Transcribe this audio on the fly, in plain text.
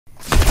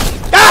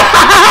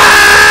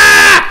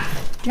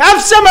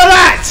some of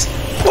that!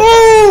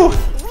 Ooh!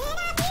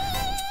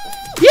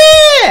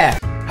 Yeah!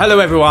 Hello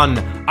everyone,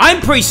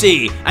 I'm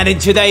Precy, and in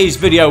today's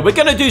video we're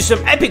gonna do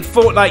some epic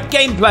Fortnite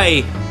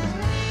gameplay.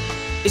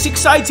 It's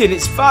exciting,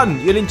 it's fun,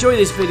 you'll enjoy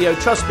this video,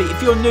 trust me.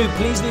 If you're new,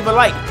 please leave a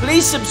like,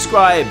 please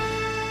subscribe,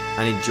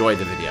 and enjoy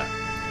the video.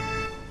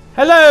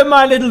 Hello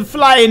my little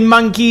flying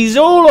monkeys,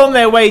 all on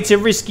their way to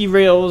Risky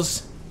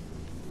Reels.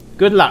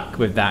 Good luck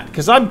with that,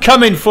 because I'm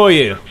coming for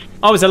you.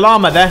 Oh, there's a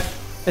llama there.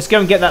 Let's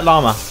go and get that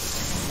llama.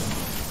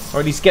 Or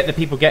at least get the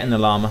people getting the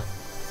llama.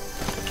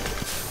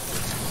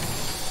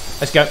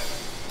 Let's go.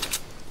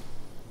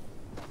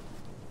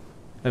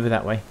 Over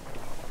that way.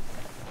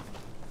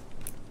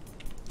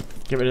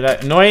 Get rid of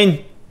that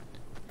annoying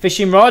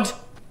fishing rod.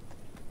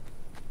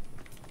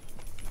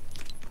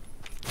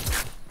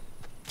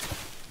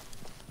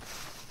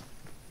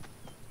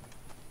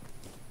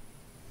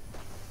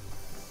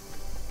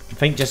 I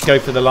think just go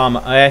for the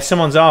llama.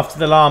 Someone's after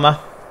the llama.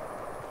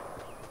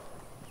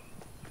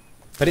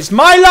 But it's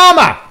my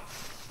llama!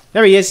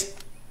 There he is.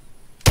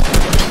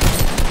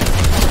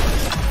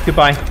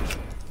 Goodbye.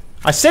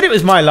 I said it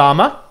was my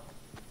llama.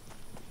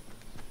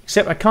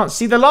 Except I can't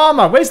see the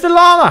llama. Where's the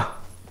llama?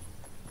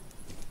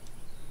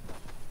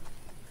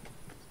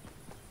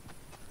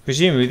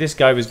 Presumably this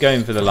guy was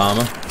going for the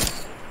llama.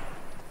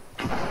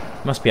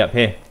 Must be up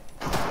here.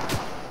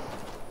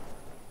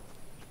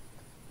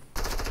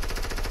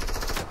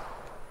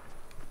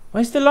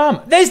 Where's the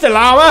llama? There's the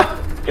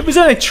llama! It was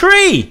on a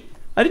tree!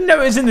 I didn't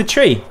know it was in the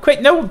tree.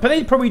 Quick, no, but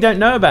they probably don't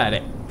know about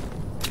it.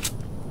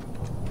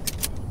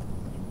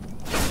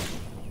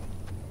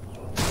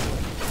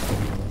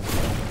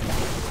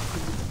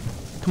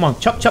 Come on,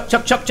 chop, chop,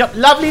 chop, chop, chop.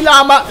 Lovely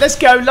llama. Let's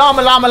go.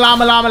 Llama, llama,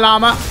 llama, llama,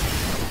 llama.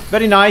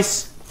 Very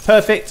nice.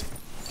 Perfect.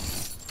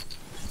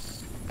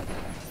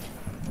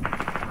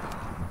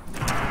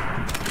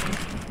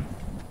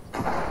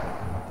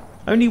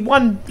 Only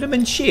one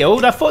bloomin'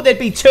 shield? I thought there'd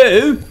be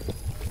two.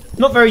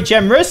 Not very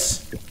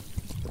generous.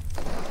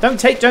 Don't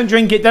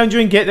drink it, don't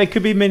drink it. There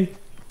could be many.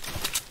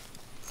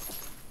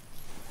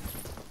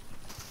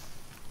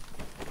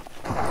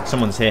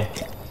 Someone's here.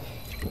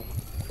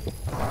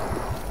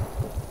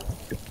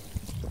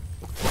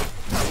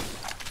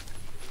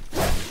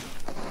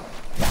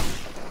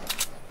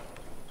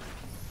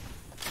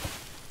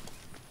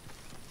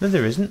 No,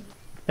 there isn't.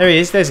 There he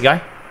is. There's a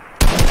guy.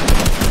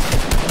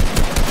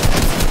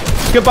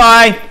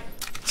 Goodbye.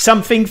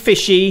 Something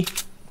fishy.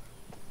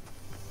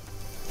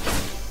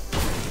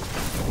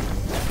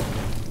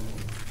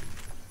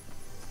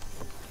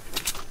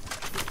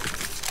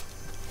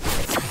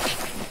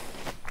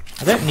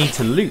 I don't need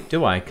to loot,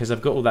 do I? Because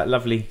I've got all that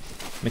lovely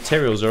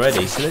materials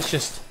already. So let's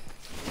just...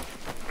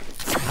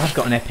 I've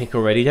got an epic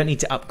already. Don't need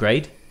to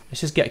upgrade.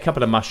 Let's just get a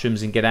couple of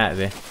mushrooms and get out of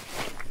here.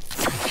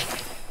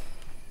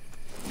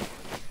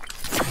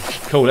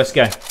 Cool, let's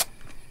go.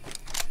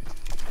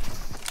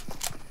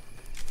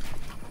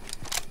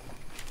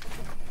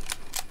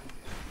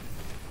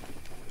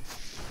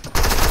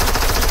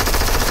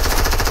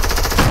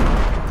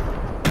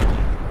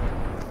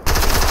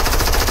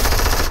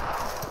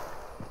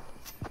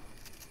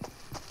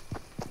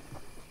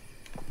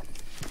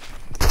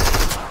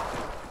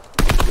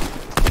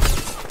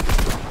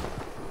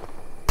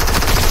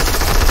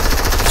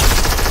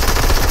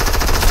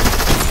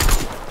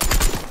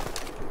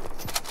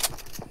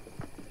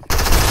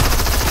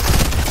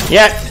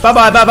 Yeah,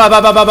 bye-bye, bye-bye,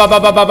 bye-bye, bye-bye,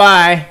 bye-bye,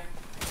 bye-bye.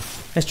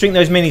 Let's drink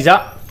those minis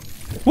up.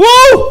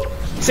 Woo!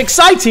 It's an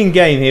exciting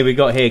game here we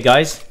got here,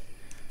 guys.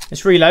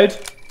 Let's reload.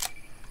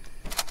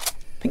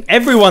 I think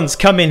everyone's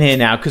come in here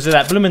now because of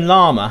that bloomin'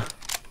 llama.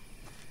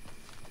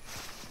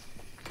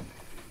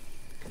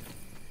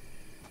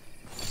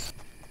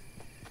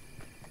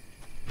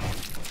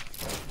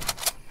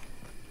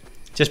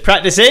 Just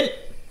practicing.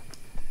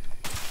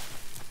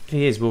 If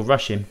he is, we'll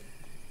rush him.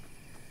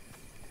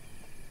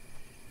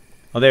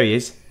 Oh, there he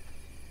is.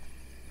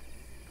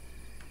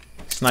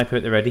 Sniper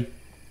at the ready.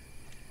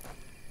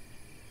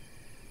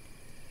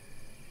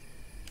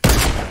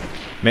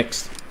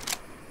 Mixed.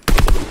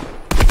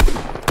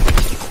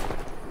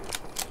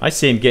 I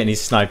see him getting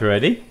his sniper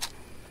ready.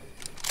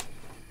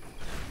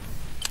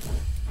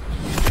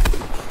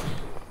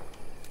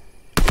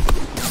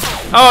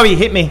 Oh, he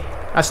hit me.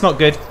 That's not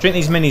good. Drink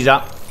these minis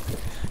up.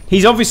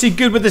 He's obviously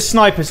good with the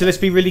sniper, so let's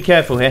be really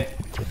careful here.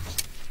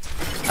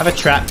 Have a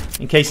trap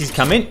in case he's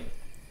coming.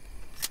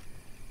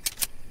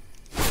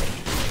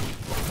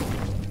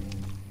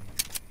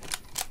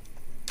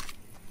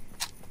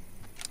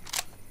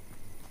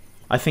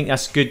 I think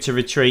that's good to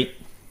retreat.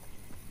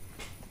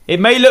 It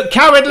may look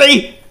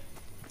cowardly,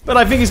 but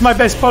I think it's my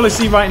best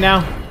policy right now.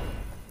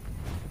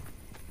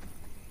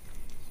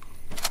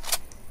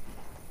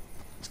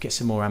 Let's get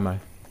some more ammo.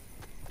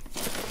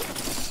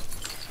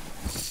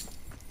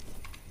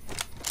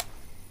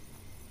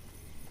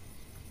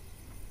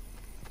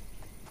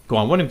 Go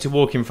on, I want him to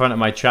walk in front of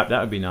my trap.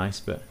 That would be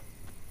nice, but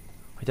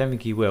I don't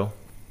think he will.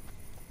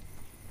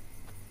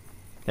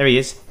 There he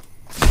is.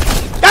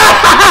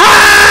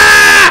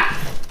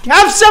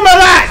 Have some of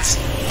that!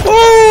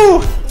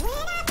 Ooh!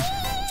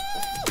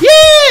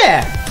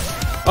 Yeah!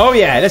 Oh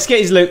yeah, let's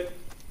get his loot.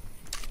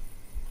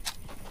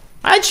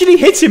 I actually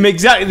hit him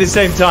exactly the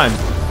same time.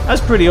 That's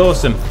pretty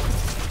awesome.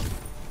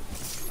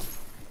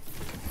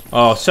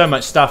 Oh, so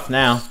much stuff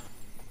now.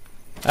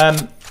 I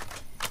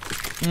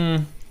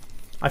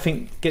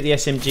think get the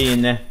SMG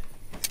in there.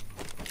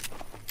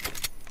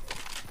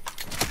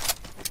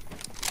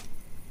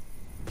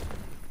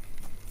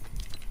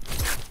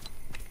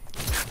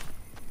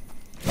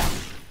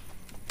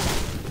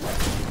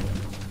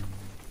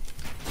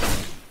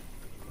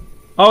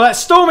 Oh, that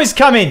storm is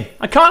coming!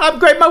 I can't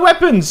upgrade my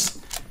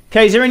weapons!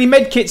 Okay, is there any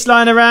med kits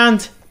lying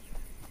around?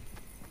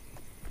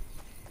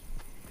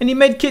 Any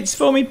med kits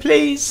for me,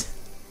 please?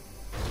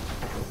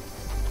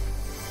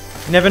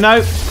 You never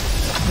know.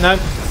 No.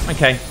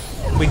 Okay.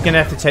 We're going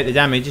to have to take the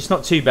damage. It's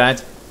not too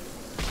bad.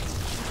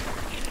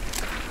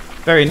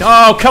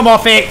 Oh, come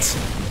off it!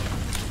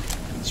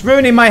 It's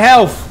ruining my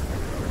health.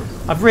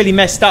 I've really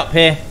messed up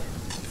here.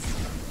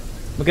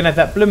 We're going to have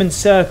that bloomin'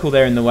 circle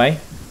there in the way.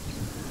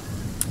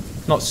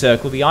 Not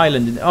circle, the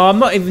island. Oh, I'm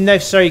not even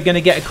necessarily going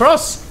to get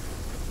across.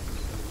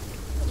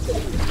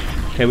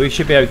 Okay, we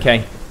should be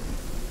okay.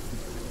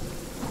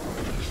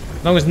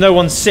 As long as no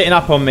one's sitting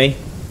up on me.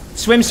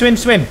 Swim, swim,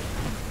 swim. I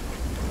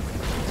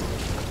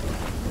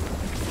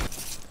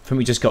think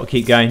we just got to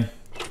keep going.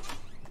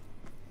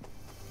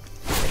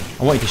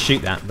 I wanted to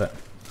shoot that, but...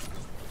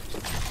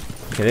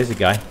 Okay, there's a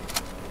guy.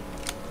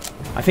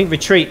 I think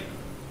retreat.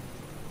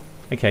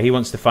 Okay, he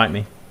wants to fight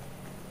me.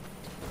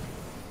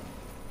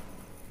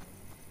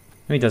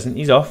 No, he doesn't.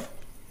 He's off.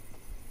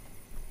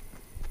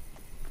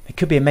 There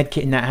could be a med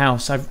kit in that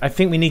house. I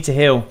think we need to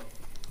heal.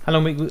 How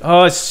long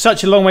oh, it's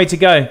such a long way to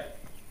go.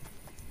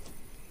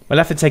 We'll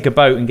have to take a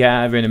boat and get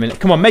out of here in a minute.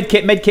 Come on, med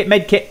kit, med kit,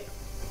 med kit.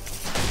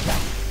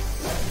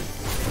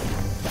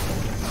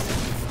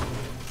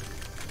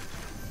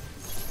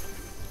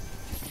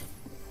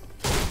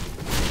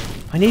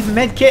 I need a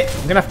med kit.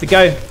 I'm gonna have to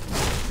go.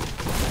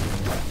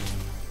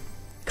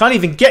 Can't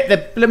even get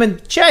the bloomin'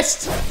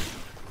 chest.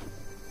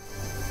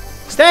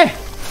 It's there.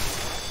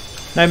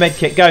 No med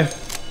kit. Go.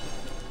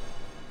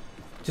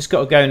 Just got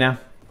to go now.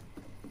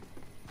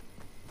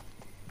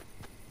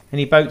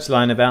 Any boats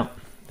lying about?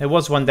 There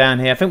was one down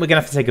here. I think we're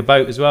gonna have to take a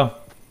boat as well.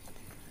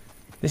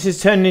 This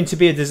is turning into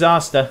be a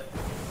disaster.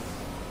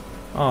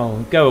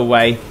 Oh, go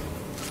away.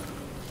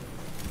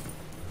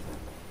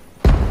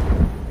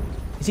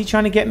 Is he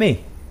trying to get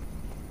me?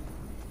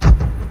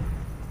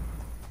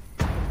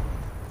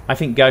 I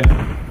think go.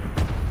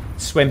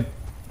 Swim.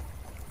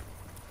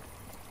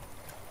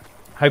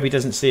 Hope he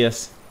doesn't see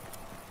us.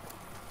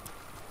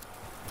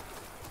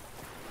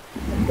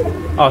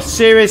 Oh,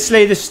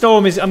 seriously? The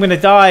storm is... I'm going to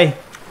die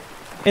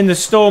in the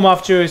storm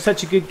after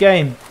such a good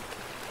game.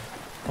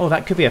 Oh,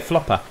 that could be a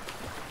flopper.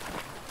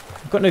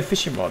 I've got no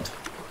fishing rod.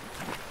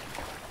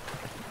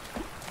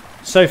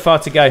 So far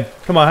to go.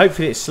 Come on,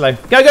 hopefully it's slow.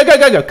 Go, go, go,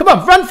 go, go. Come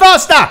on, run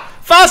faster!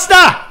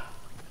 Faster!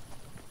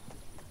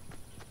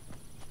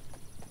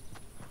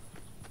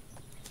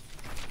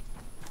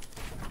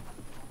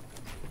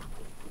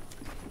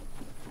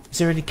 Is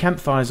there any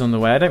campfires on the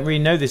way? I don't really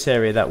know this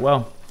area that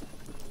well.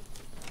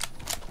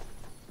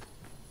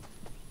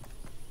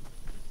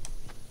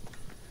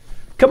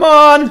 Come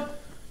on!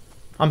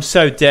 I'm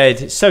so dead.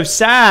 It's so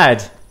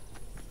sad.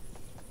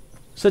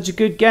 Such a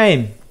good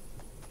game.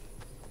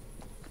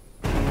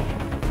 Come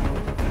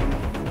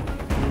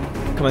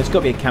on, there's got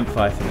to be a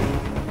campfire for me.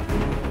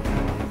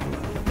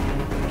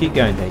 Keep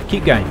going, Dave.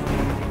 Keep going.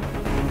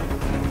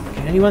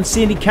 Can anyone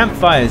see any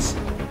campfires?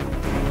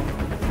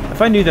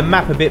 If I knew the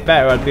map a bit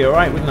better, I'd be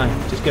alright, wouldn't I?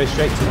 Just go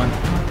straight to one.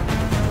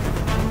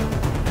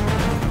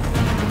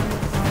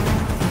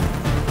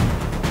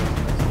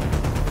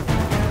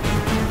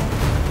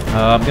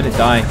 Oh, I'm gonna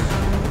die.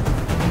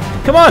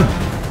 Come on!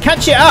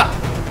 Catch it up!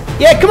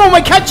 Yeah, come on,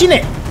 we're catching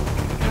it!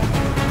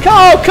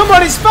 Oh, come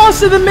on, it's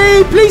faster than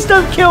me! Please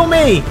don't kill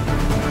me!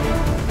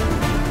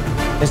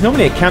 There's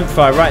normally a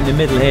campfire right in the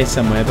middle here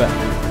somewhere, but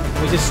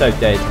we're just so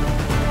dead.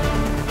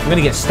 I'm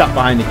gonna get stuck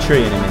behind a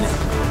tree in a minute.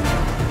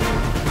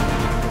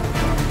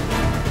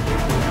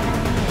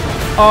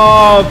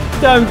 Oh,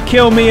 don't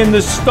kill me in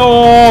the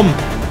storm!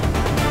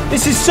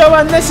 This is so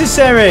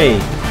unnecessary!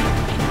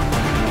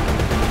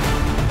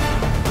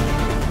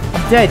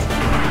 I'm dead.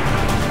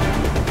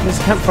 There's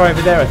a campfire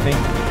over there, I think.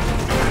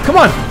 Come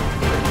on!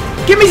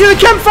 Get me to the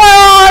campfire!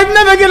 Oh, I'm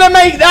never gonna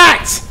make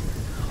that!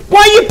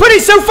 Why you put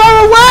it so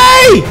far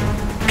away?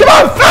 Come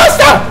on,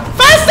 faster!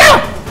 Faster!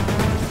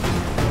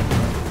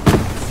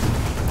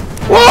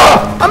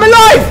 Whoa! I'm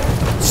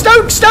alive!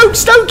 Stoke, stoke,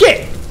 stoke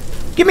it!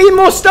 Give me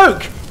more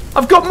stoke!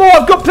 I've got more,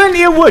 I've got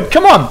plenty of wood.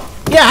 Come on.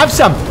 Yeah, have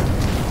some.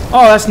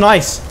 Oh, that's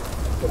nice.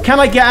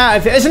 Can I get out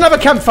of it? There's another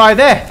campfire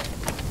there.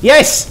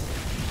 Yes.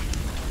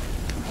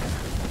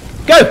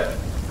 Go.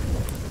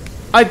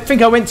 I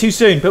think I went too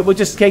soon, but we'll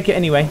just take it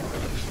anyway.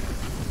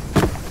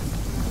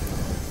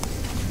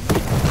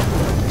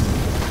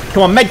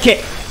 Come on,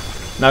 medkit.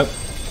 No.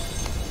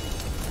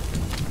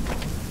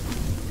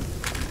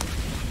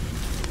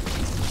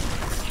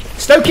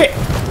 Stoke it.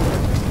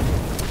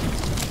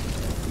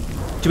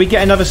 Do we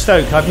get another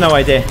stoke? I've no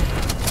idea.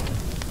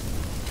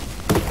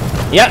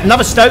 Yeah,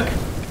 another stoke.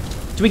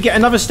 Do we get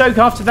another stoke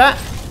after that?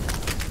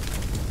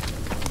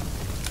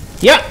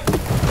 Yeah.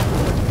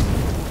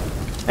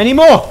 Any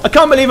more? I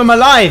can't believe I'm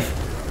alive.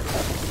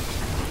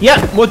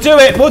 Yeah, we'll do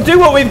it. We'll do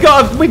what we've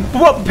got.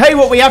 Pay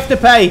what we have to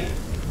pay.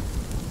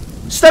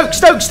 Stoke,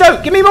 stoke,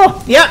 stoke. Give me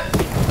more. Yeah,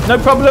 no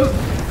problem.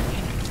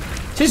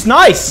 This is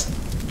nice.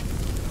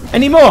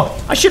 Any more?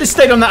 I should have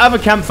stayed on that other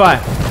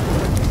campfire.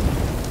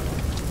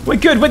 We're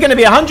good. We're going to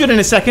be 100 in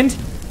a second.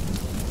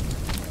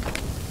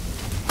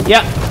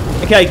 Yeah.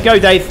 Okay, go,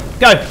 Dave.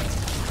 Go.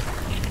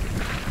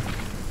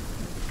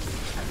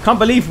 Can't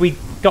believe we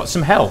got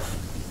some health.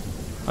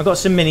 I got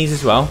some minis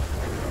as well.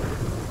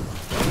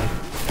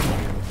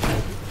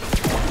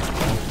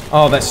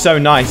 Oh, that's so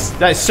nice.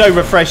 That's so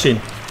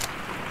refreshing.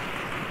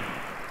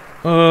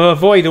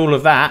 Avoid all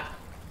of that.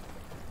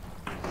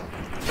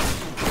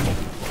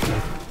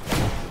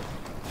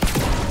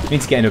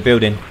 Need to get into a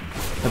building.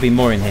 There'll be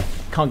more in here.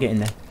 Can't get in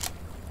there.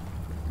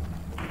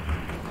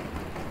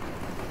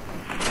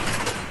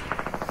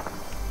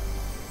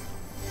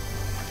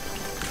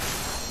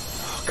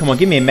 Oh, come on,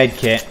 give me a med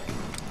kit.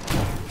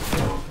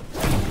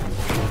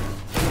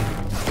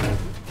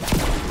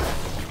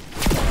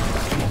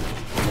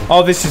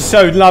 Oh, this is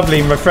so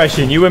lovely and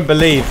refreshing. You wouldn't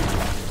believe.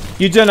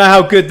 You don't know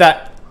how good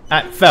that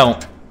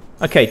felt.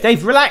 Okay,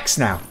 Dave, relax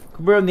now.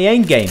 We're on the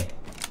end game.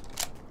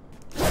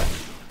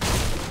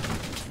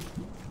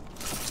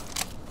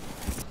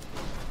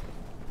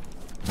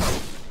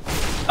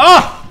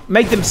 Oh!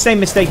 Made the same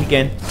mistake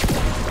again.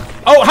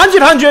 Oh,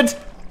 100, 100!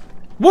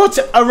 What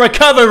a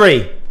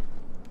recovery!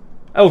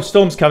 Oh,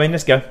 storm's coming.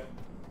 Let's go.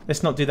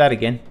 Let's not do that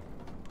again.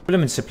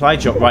 Blooming supply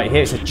drop right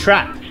here. It's a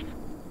trap.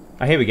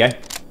 Oh, here we go.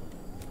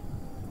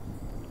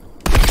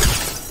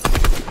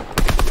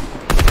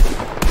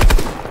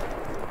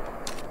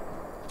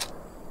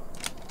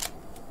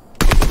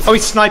 Oh,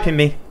 he's sniping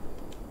me.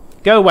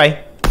 Go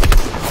away.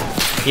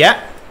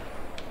 Yeah.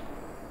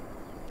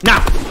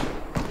 Now.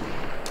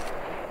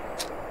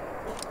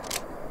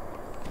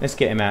 Let's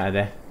get him out of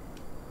there.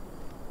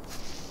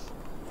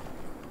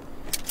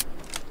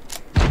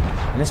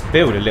 And let's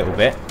build a little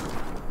bit.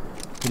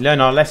 We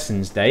learn our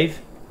lessons, Dave.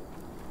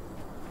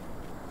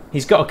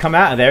 He's got to come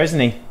out of there, isn't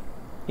he?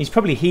 He's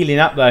probably healing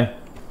up, though.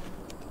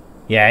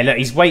 Yeah, look,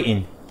 he's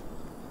waiting.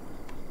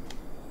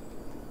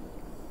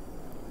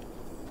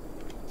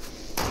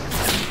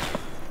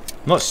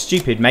 Not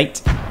stupid,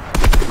 mate.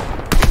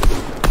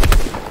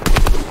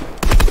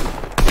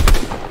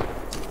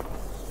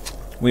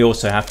 We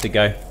also have to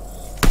go.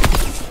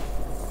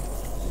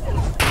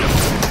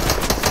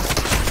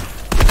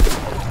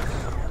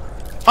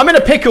 I'm in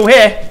a pickle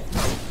here.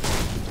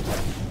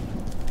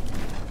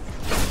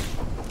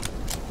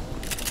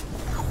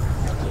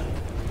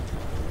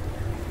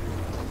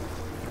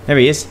 There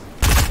he is.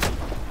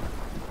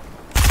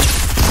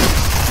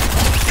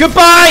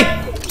 Goodbye!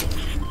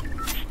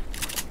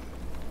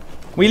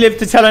 We live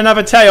to tell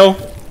another tale.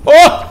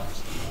 Oh!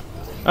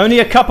 Only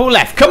a couple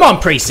left. Come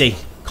on, Precy.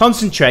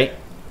 Concentrate.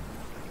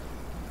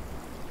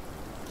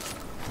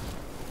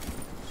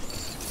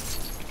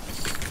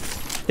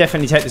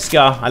 Definitely take the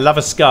scar. I love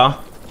a scar.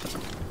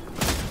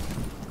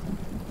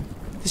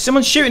 There's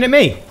someone shooting at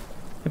me.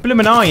 A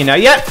bloomin' eye, you know.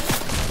 Yep.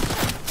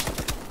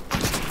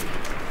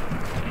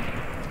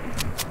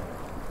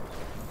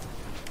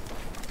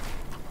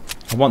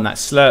 I want that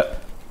slurp.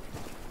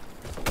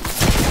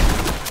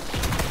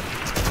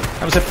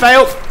 That was a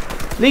fail.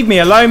 Leave me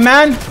alone,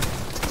 man.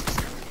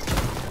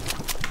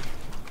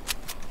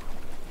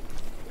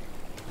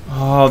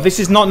 Oh, this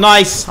is not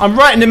nice. I'm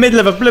right in the middle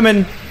of a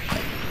bloomin'...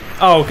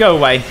 Oh, go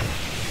away.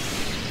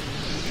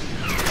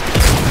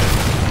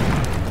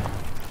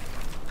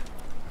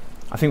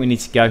 I think we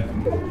need to go.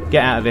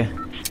 Get out of here.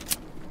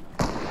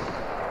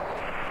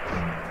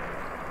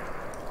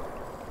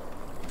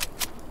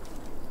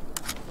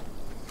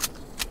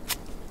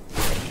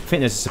 I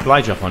think there's a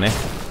supply drop on it.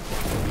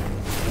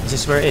 Is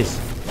this where it is?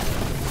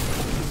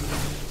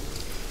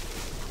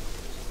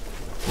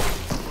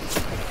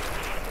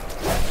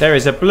 There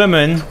is a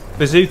bloomin'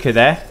 bazooka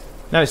there.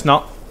 No, it's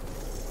not.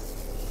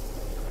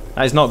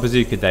 That is not a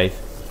bazooka, Dave.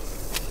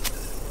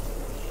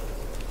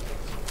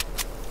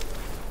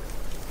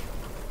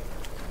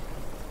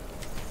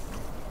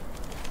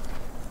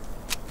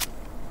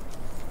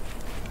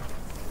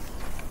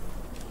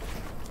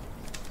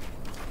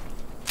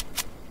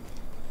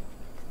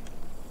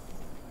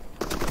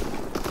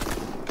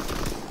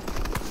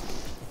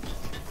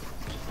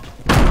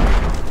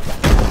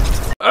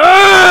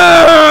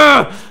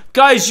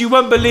 Guys, you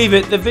won't believe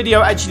it. The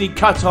video actually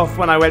cut off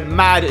when I went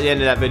mad at the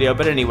end of that video.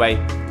 But anyway,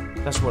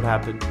 that's what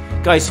happened.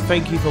 Guys,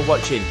 thank you for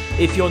watching.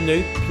 If you're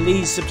new,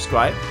 please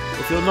subscribe.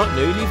 If you're not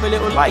new, leave a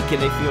little like.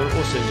 And if you're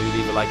also new,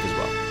 leave a like as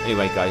well.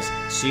 Anyway, guys,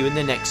 see you in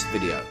the next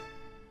video.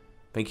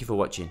 Thank you for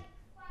watching.